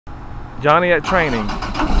Johnny at training.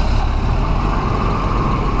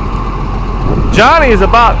 Johnny is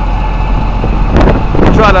about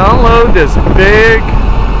to try to unload this big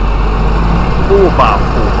 4x4.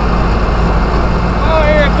 Oh,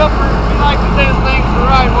 here a couple. We like to do things the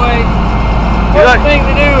right way. First thing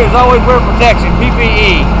to do is always wear protection,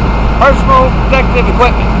 PPE, personal protective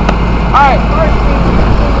equipment. All right, first thing we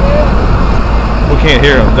do is. We can't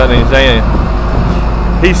hear him, doesn't he say anything?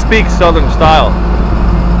 He speaks Southern style.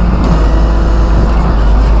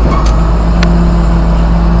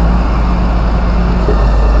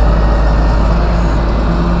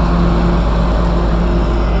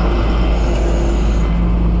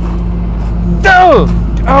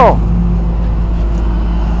 Oh!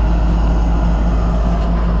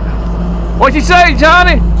 What'd you say,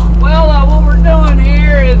 Johnny? Well, what we're doing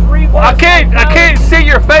here is I can't see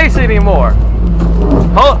your face anymore.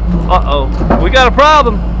 Uh-oh. We got a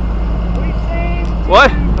problem.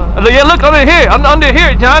 What? Yeah, look under here. I'm under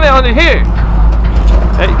here, Johnny, under here.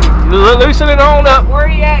 Hey, loosen it on up. Where are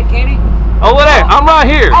you at, Kenny? Over there. I'm right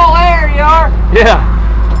here. Oh, there you are. Yeah.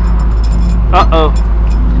 Uh-oh.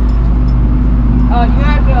 You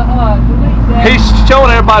have to delete that. He's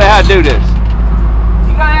showing everybody how to do this.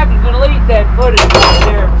 You're going to have to delete that footage right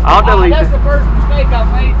there. I'll delete That's it. the first mistake I've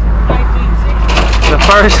made since 1960. The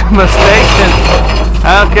first mistake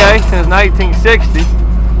since 1960.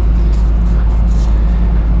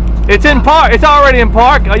 It's in park. It's already in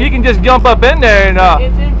park. You can just jump up in there and.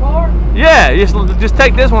 It's in park? Yeah, just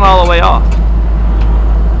take this one all the way off.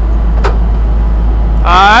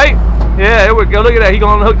 All right. Yeah, there we go. Look at that. He's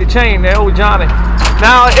gonna hook the chain there, old Johnny.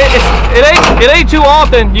 Now it ain't too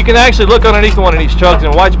often you can actually look underneath one of these trucks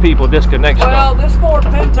and watch people disconnect stuff. Well, this Ford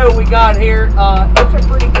Pinto we got here, it's a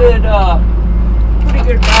pretty good ride.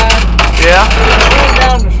 Yeah. Going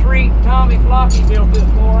down the street, Tommy Flocky built this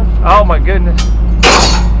for us. Oh my goodness.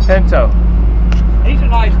 Pinto. He's a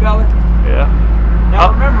nice fella. Yeah.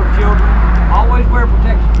 Now remember, children, always wear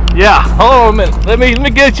protection. Yeah. Hold on a minute. Let me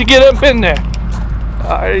get up in there.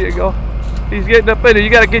 All right, there you go. He's getting up in there. You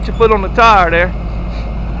got to get your foot on the tire there.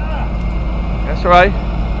 That's right.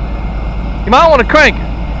 You might want to crank it.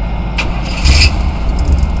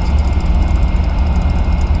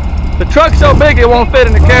 The truck's so big it won't fit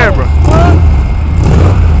in the camera.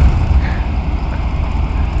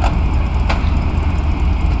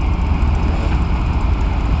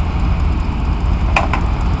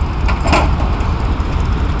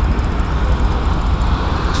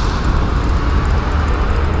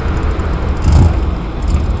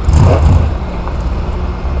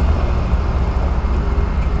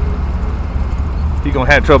 You gonna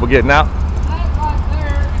have trouble getting out? That right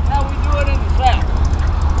there is how we do it in the South.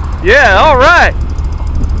 Yeah, all right.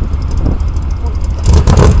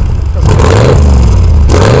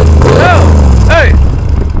 Oh, hey.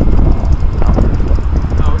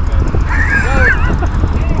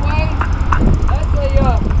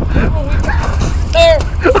 There.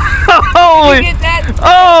 Holy. You get that?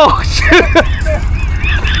 Oh, shit.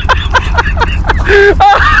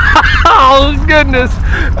 Oh, goodness.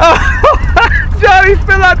 Oh. Johnny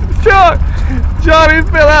fell out the truck. Johnny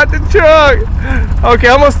fell out the truck. Okay,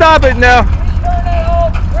 I'm gonna stop it now.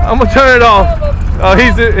 I'm gonna turn it off. Oh,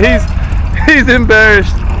 he's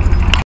embarrassed.